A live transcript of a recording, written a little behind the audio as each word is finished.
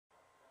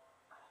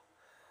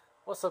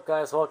What's up,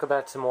 guys? Welcome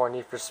back to more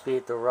Need for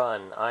Speed The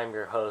Run. I'm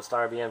your host,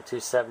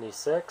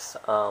 RBM276.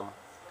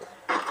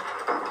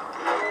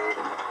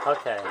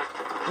 Okay.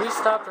 We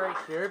stopped right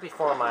here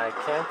before my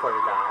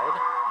camcorder died.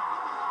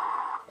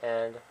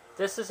 And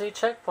this is a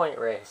checkpoint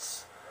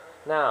race.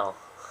 Now,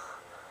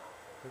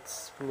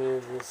 let's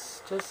move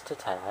this just a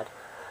tad.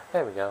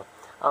 There we go.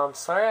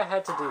 Sorry I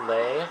had to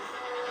delay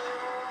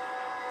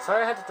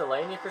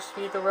Need for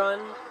Speed The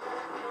Run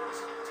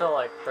till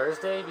like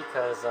Thursday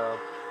because,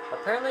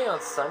 apparently on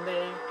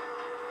Sunday,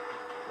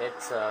 it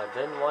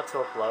didn't want to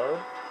upload,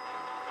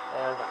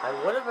 and I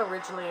would have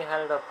originally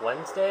had it up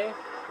Wednesday,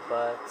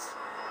 but,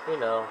 you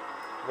know,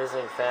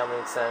 visiting family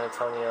in San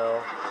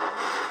Antonio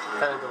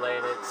kind of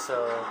delayed it,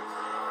 so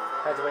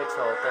I had to wait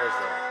till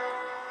Thursday.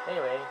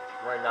 Anyway,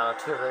 we're now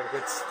to a very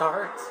good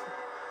start.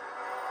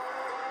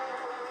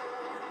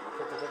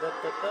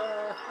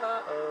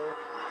 Uh-oh.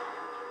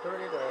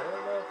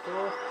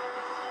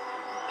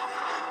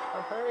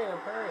 I'm hurrying.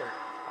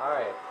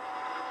 Alright.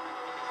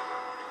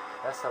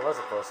 Guess that was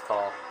a close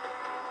call.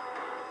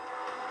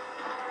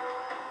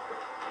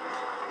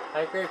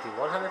 I agree with you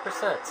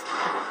 100%.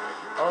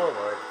 Oh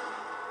lord.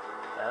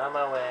 Get out of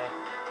my way.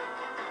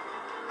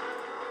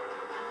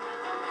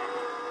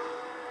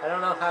 I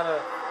don't know how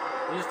to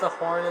use the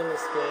horn in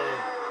this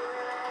game.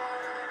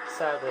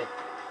 Sadly.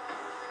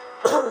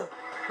 Oh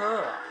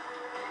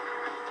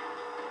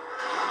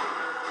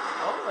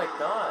my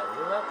god,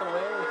 move out the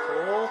way,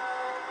 fool.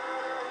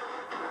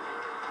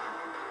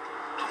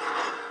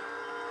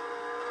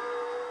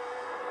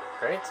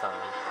 Great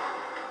time.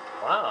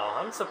 Wow,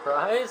 I'm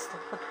surprised.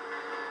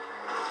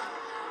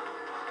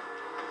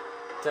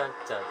 Dun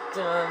dun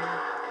dun.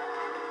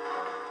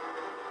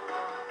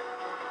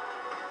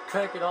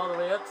 Crank it all the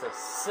way up to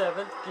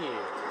 7th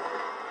gear.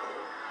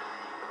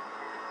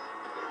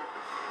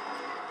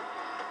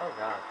 Oh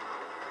god.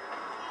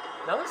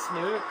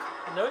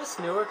 Notice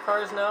newer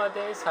cars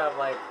nowadays have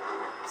like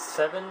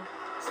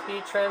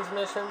 7-speed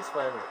transmissions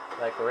when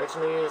like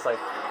originally it was like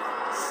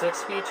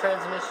 6-speed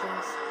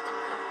transmissions.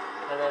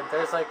 And then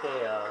there's like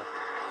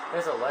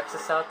there's a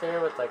Lexus out there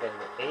with like an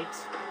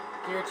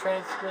 8-gear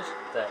transmission,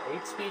 the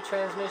 8-speed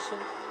transmission.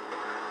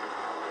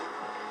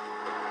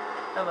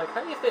 I'm like,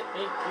 how do you fit 8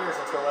 gears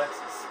into a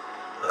Lexus?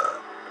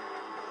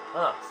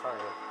 Oh, sorry.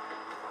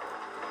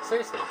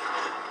 Seriously,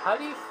 how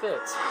do you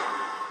fit?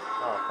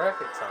 Oh,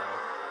 perfect time.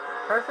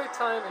 Perfect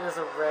time is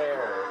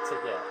rare to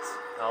get.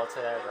 I'll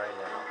tell you that right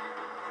now.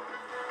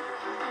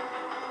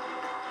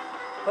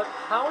 But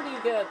how do you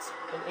get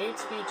an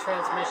 8-speed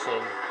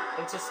transmission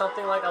into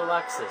something like a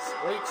Lexus?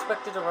 What do you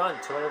expect it to run?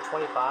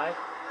 225?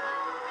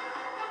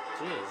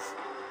 Jeez.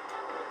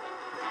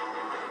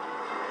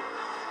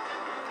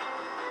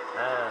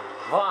 Man,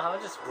 wow, I'm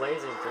just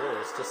blazing through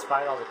this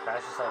despite all the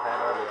crashes I've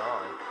had early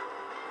on.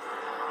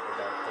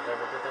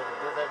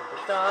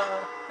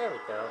 There we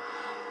go.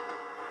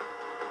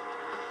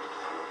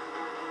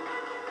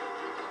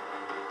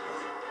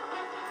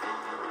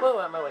 Whoa,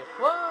 out my way.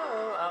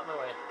 Whoa, out my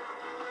way.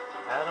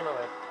 Out of my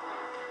way.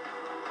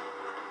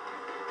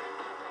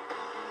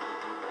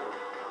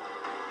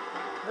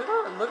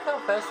 Look how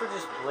fast we're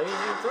just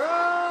blazing through.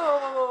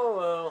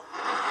 Whoa.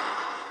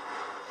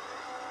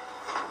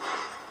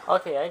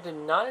 Okay, I did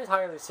not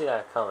entirely see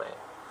that coming.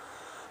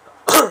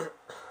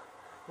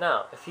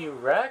 Now, if you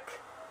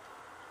wreck,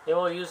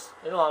 it'll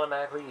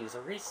automatically use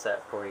a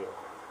reset for you.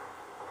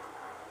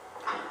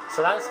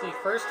 So that's the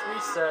first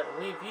reset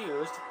we've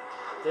used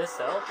this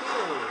LP.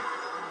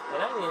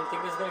 And I didn't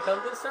think it was going to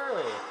come this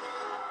early.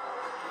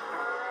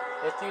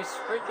 If these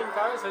freaking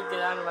cars would get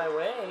out of my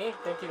way,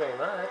 thank you very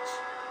much,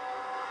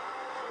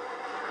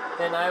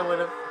 then I would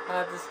have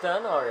had this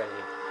done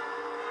already.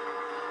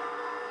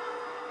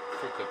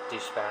 Freaking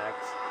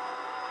douchebags.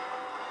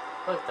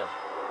 Look at them.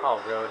 All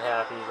road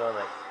happy, going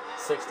like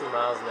 60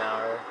 miles an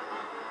hour.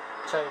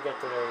 Trying to get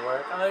to their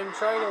work. I'm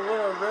trying to win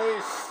a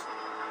race.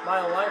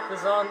 My life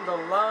is on the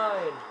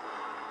line.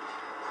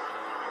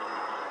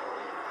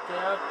 Get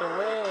out the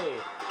way.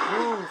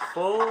 Ooh,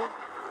 fool.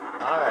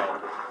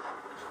 Alright.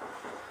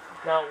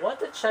 Now, what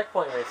the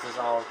checkpoint races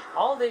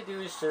all they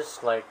do is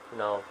just, like, you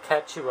know,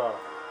 catch you up.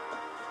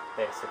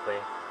 Basically.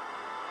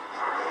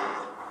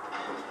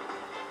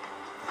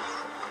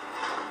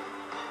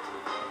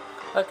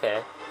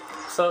 Okay,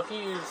 so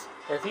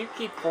if you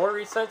keep 4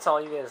 resets,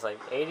 all you get is like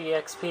 80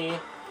 XP.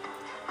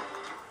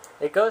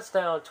 It goes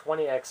down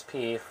 20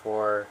 XP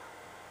for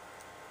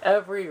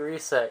every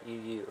reset you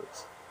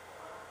use.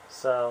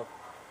 So,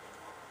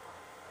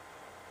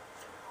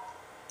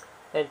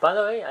 and by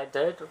the way, I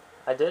did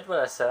what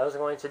I said I was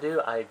going to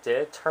do. I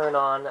did turn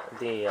on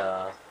the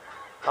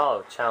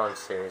oh, challenge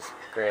series.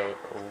 Great.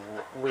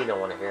 We don't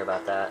want to hear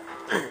about that.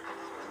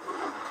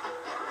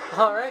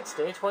 Alright,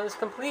 stage 1 is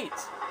complete.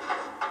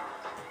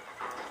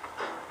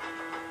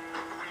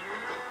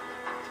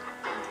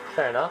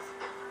 Fair enough.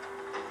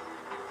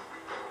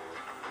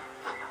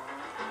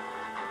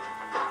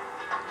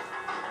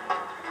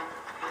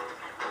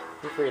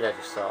 You can read that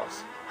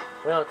yourselves.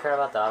 We don't care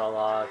about the auto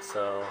log,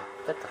 so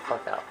get the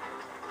fuck out.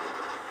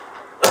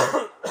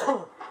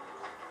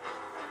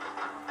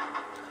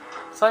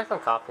 Sorry if I'm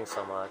coughing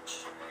so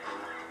much.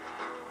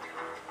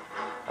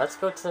 Let's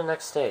go to the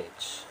next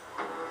stage.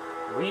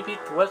 We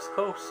beat the West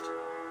Coast.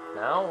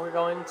 Now we're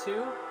going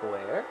to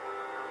where?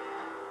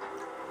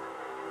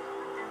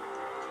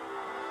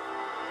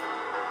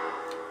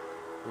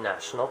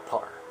 National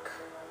Park.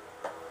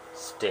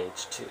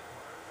 Stage 2.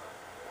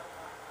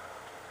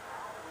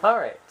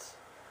 Alright.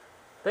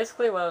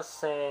 Basically what I was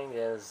saying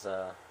is,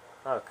 oh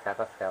crap,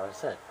 I forgot what I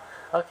said.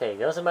 Okay,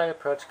 Yosemite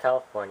approach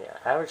California.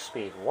 Average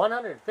speed,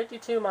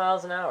 152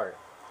 miles an hour.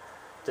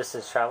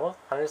 Distance traveled,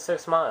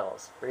 106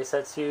 miles.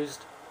 Resets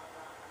used,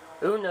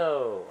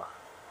 uno.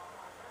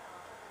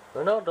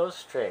 Uno,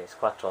 dos, tres,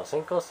 cuatro,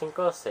 cinco,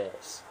 cinco,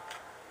 seis.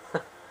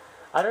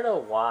 I don't know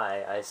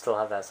why I still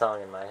have that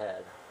song in my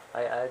head.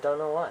 I don't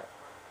know why.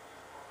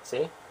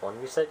 See? One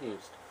reset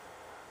used.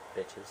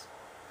 Bitches.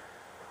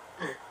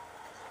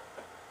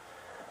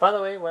 By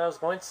the way, what I was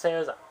going to say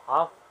was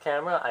off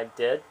camera, I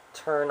did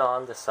turn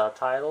on the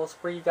subtitles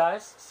for you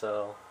guys,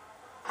 so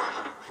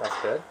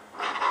that's good.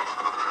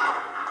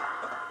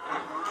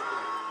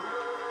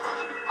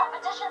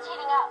 Competition's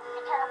heating up.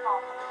 Be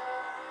careful.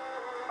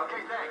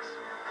 Okay, thanks.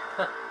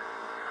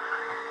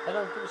 I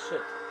don't give a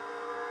shit.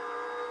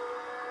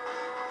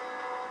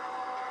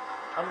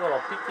 I'm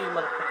gonna beat you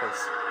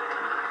motherfuckers.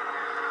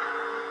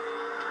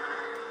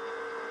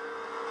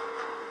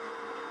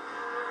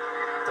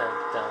 Dun,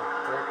 dun,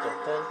 dun, dun,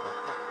 dun.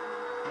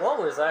 What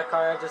was that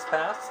car I just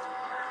passed?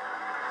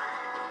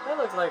 That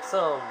looked like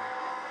some...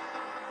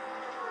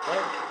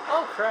 Like,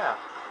 oh crap.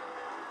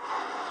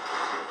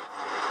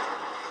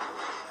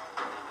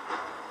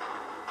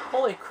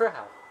 Holy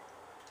crap.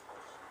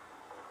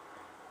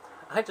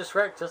 I just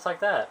wrecked just like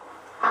that.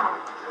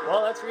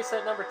 Well, that's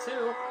reset number 2.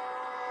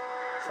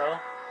 So,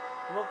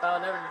 I'm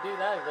about never to do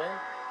that again.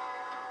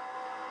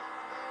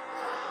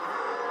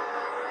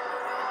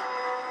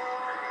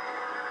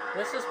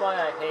 This is why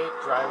I hate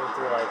driving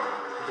through, like,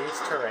 these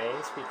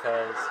terrains,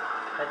 because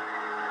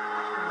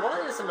what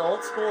is an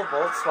old school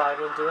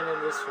Volkswagen doing in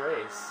this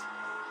race?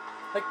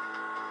 Like,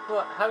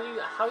 what? How are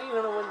you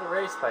gonna win the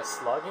race? By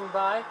slugging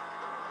by?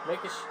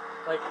 Like,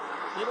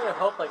 you're gonna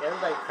hope like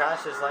everybody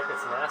crashes like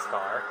it's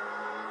NASCAR,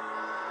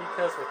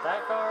 because with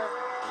that car,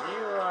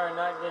 you are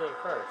not getting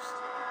first.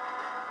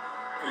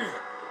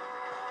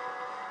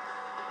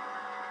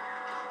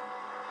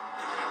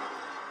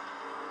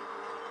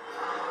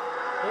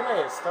 He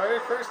may have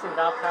started first and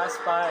got passed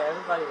by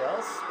everybody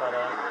else, but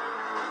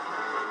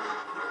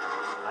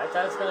I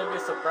thought it's gonna be a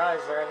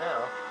surprise right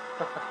now.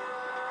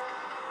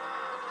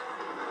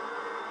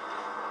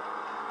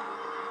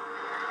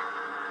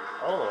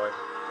 Oh lord,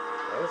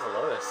 there's a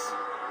Lotus.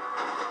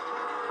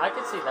 I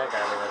could see that guy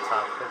in the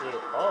top 50.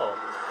 Oh,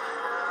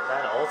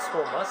 that old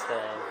school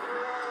Mustang.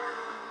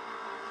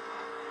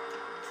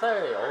 It's not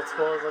really old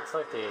school, it looks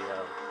like the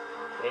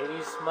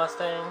 80s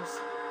Mustangs,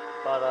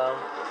 but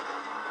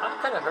I've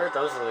kind of heard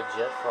those are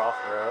legit for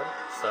off-road,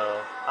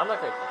 so I'm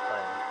not going to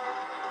complain.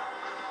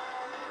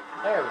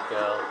 There we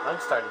go. I'm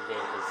starting to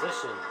gain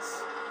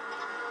positions.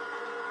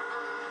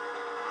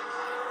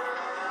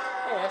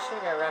 Hey, I should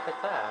have got rapid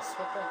pass.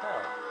 What the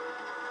hell?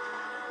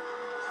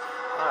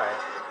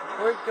 Alright.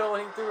 We're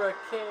going through a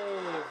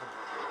cave.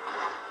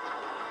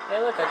 Hey,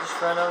 look, I just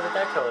ran over the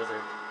deck hose.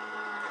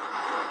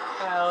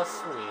 How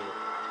sweet.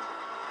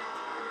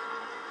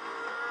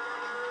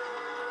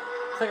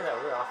 Look at that,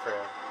 we're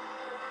off-road.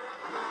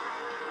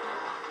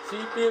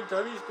 See,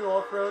 BMWs do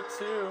off-road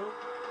too.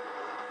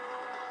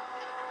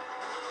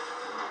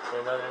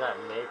 Even though they're not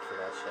made for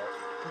that shit.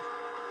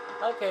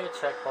 Okay,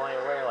 checkpoint.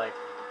 We're like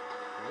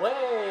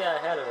way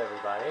ahead of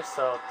everybody,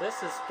 so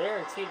this is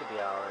guaranteed to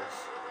be ours.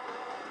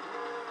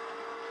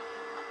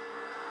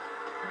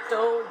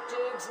 Don't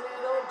jinx me,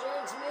 don't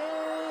jinx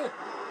me!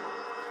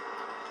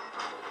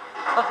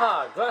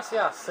 Haha,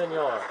 gracias,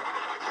 senor.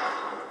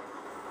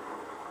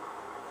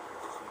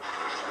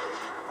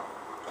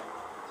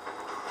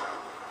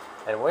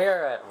 And we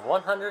are at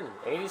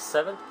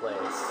 187th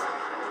place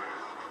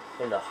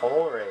in the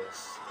whole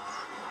race.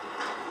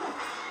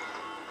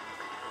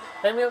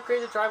 And we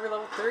upgraded to driver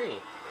level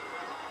 3.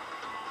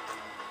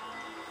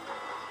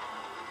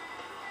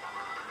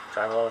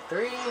 Driver level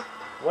 3.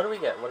 What do we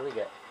get? What do we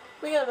get?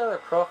 We get another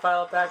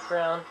profile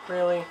background.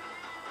 Really?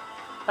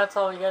 That's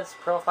all we get is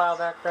profile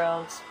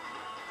backgrounds.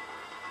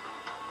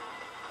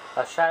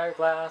 A shattered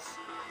glass.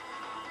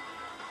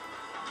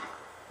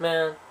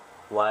 Man,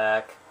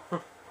 whack.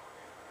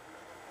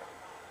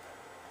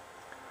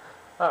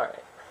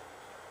 Alright.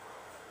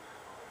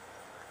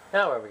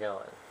 Now where are we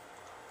going?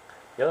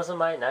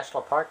 Yosemite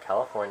National Park,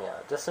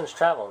 California. Distance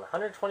traveled,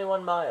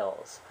 121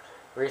 miles.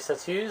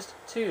 Resets used,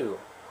 2.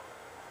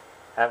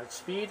 Average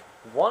speed,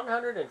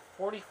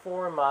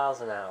 144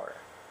 miles an hour.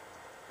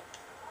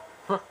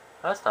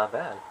 That's not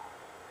bad.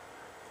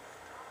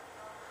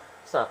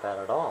 It's not bad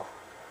at all.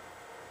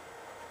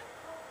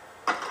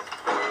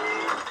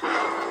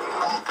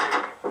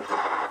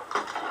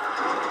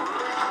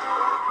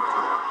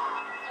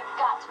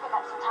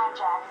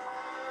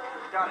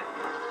 Got it.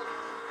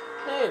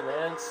 Hey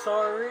man,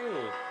 sorry.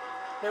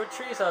 There were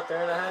trees out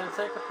there and I had to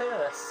take a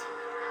piss.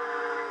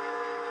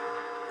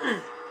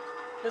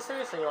 Because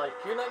seriously, like,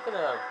 you're not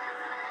gonna,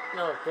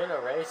 get in a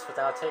race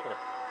without taking a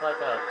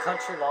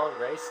country-long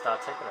race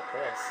without taking a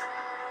piss.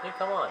 I mean,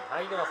 come on, how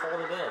are you gonna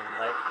hold it in?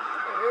 Like,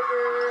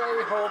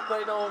 I hope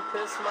I don't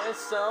piss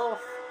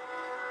myself.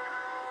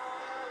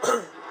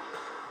 Oh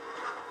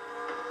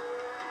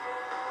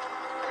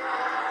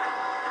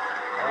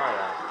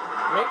yeah.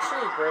 Make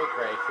sure you brake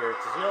right here,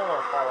 because you don't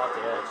want to fall off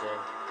the edge, and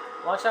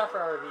watch out for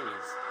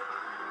RVs.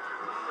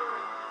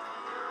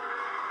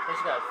 We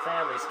just got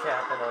families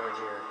camping over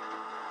here.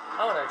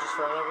 Oh, and I just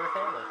ran over a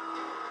family.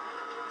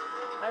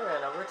 I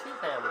ran over 2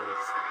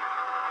 families.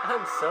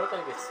 I'm so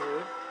gonna get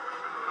sued.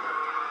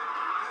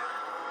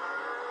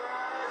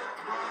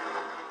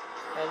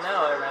 And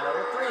now I ran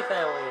over 3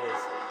 families.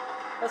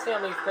 Let's see how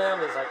many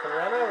families I can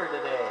run over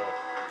today.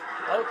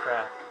 Oh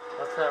crap.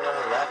 Let's not run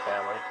over that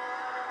family.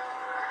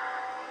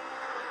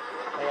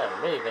 I got a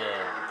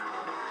minivan.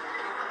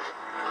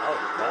 Oh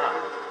god.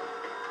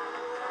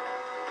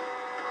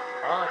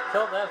 Oh, I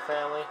killed that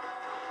family.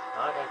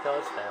 Now I gotta kill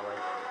this family.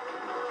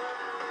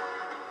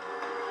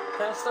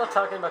 Can I stop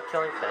talking about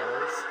killing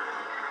families?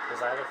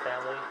 Because I have a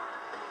family.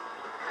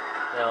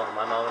 You know,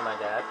 my mom and my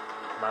dad.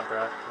 My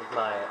brother,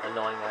 my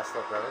annoying ass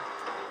little brother.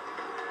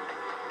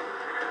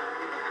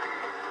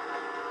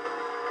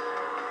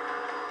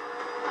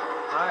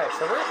 Alright,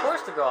 so we're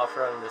forced to go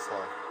off-roading this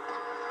one.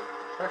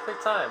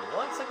 Perfect time.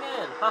 Once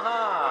again.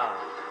 Haha!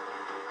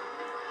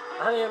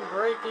 I am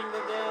breaking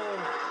the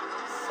game.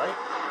 Psych.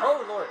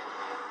 Oh, Lord.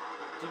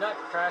 Do not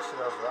crash in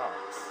those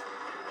rocks.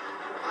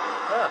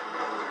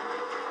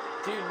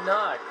 Do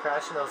not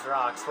crash in those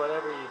rocks,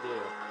 whatever you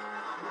do.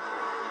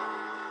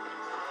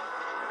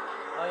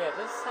 Oh yeah,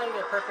 this is how you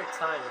get perfect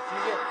time.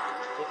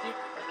 If you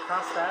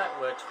cross that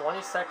with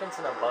 20 seconds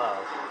and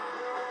above,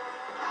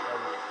 and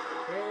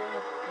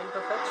here in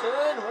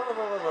perfection, whoa,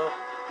 whoa, whoa, whoa.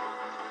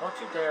 Don't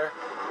you dare.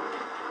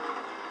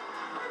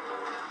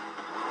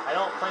 I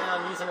don't plan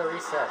on using a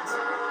reset.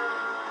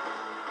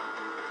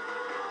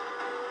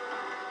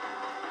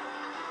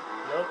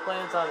 No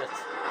plans on it.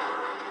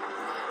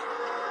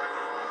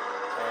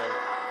 And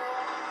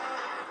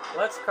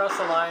let's cross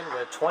the line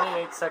with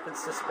 28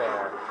 seconds to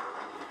spare.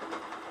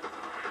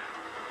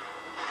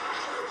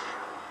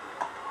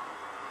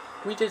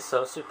 We did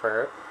so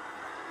superb.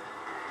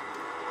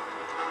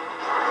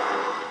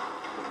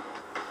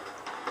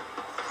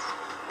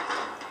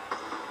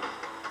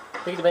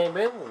 Big bang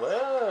boom.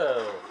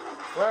 Whoa.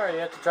 Wow, you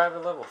have to drive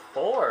at level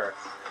 4.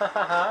 Ha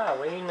ha ha,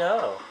 what do you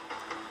know?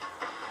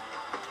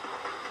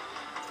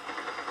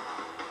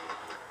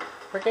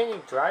 We're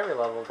gaining driver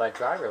level by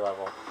driver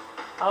level.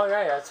 Oh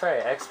right, that's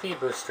right, XP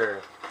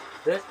booster.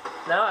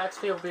 Now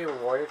XP will be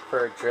rewarded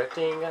for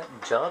drifting,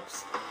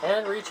 jumps,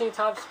 and reaching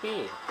top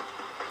speed.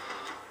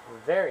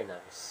 Very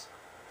nice.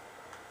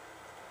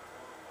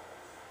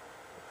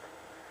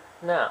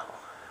 Now.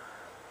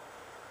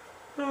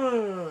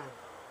 Alright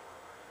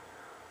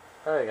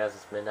guys,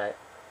 it's midnight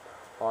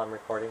while I'm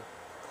recording.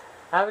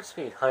 Average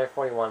speed,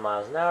 141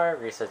 miles an hour.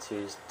 Reset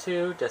to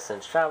 2.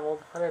 Distance traveled,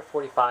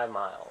 145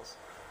 miles.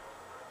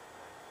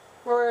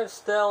 We're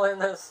still in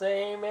the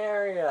same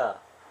area.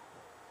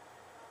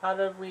 How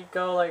did we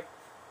go like...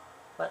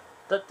 What?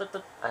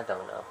 I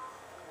don't know.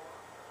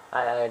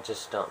 I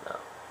just don't know.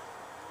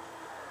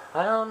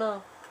 I don't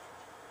know.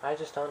 I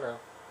just don't know.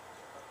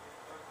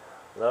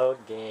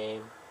 Load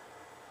game.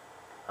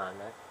 I'm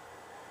not...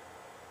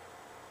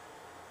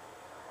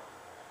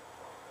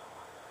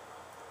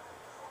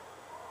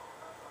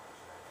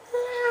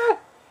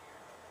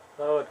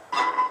 Load.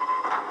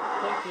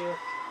 Thank you.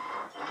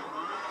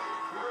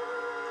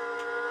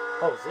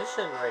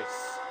 Position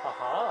race.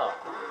 Aha.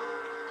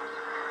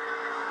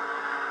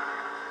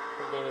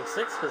 We're gaining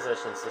 6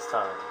 positions this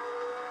time.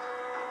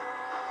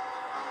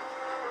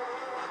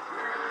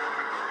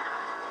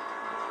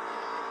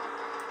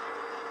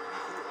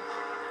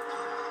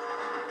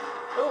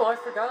 Oh, I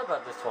forgot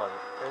about this one.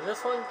 In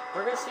this one,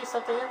 we're going to see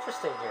something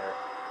interesting here.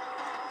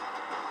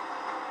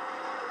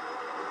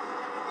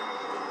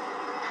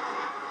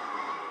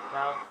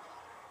 Now,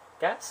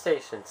 gas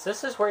stations.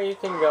 This is where you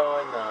can go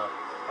and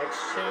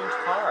exchange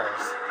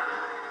cars.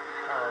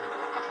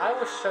 I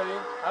will show you.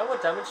 I will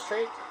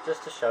demonstrate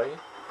just to show you.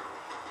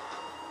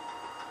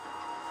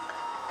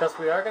 Because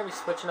we are going to be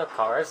switching up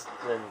cars,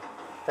 and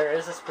there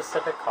is a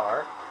specific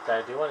car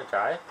that I do want to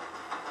drive.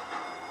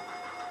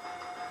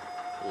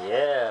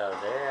 Yeah,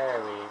 there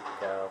we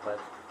go. But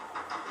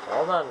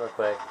hold on real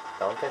quick.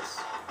 Don't get...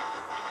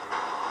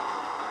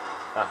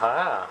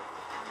 Aha!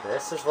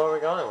 This is what we're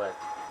going with.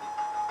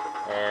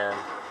 And...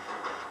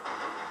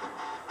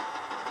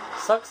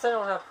 Sucks they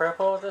don't have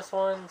purple with this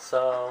one,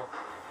 so...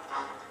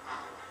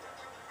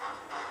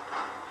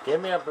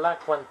 Give me a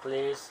black one,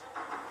 please.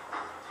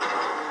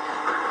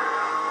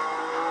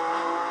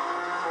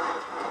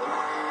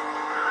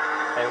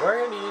 And we're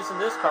going to be using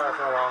this car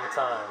for a long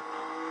time.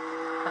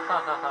 Ha ha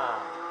ha ha.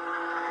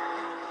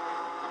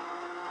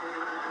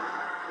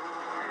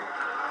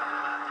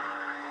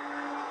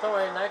 Don't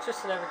worry,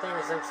 nitrous and everything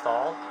is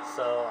installed,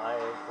 so I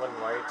wouldn't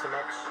worry too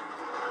much.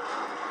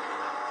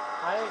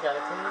 I got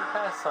a clean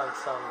pass on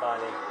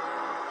somebody.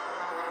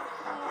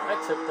 I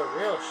took the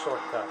real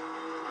shortcut.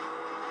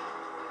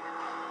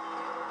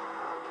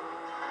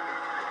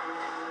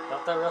 Know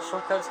what that real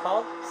shortcut is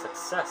called?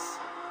 Success.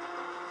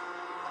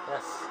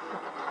 Yes.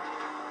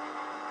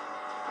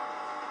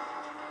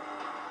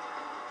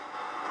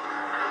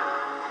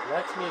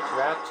 Let me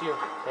draft you.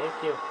 Thank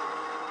you.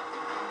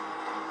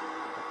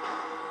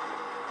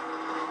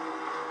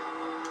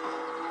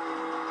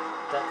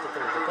 Da, da,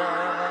 da, da,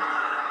 da.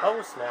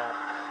 Oh, snap.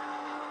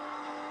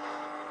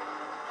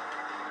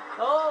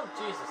 Oh,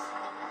 Jesus.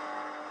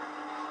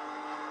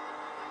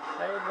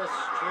 I was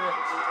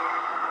stripped.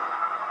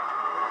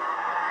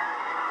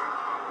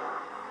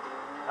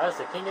 I was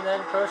the king of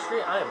that Pro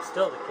Street. I am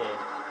still the king.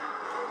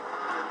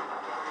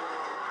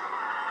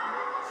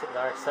 Sitting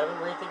RX-7,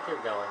 where do you think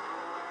you're going?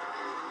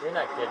 You're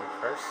not getting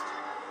first.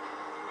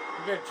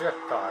 You're a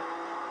drift car.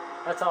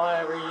 That's all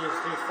I ever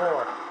used you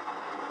for.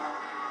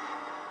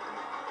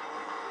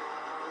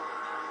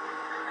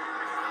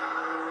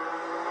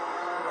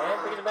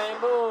 And bang,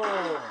 boom!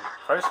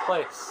 First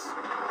place.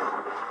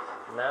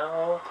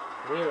 Now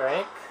we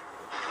rank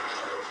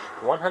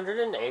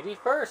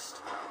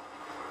 181st.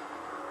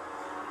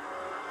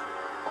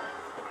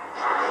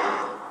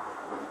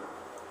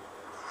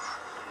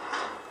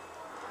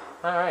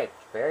 Alright,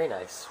 very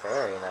nice,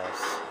 very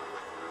nice.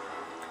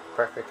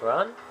 Perfect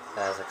run,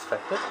 as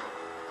expected.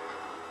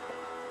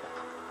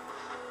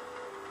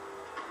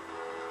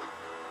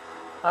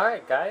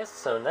 Alright guys,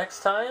 so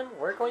next time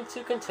we're going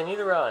to continue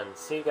the run.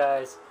 See you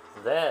guys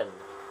then.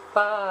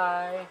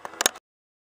 Bye!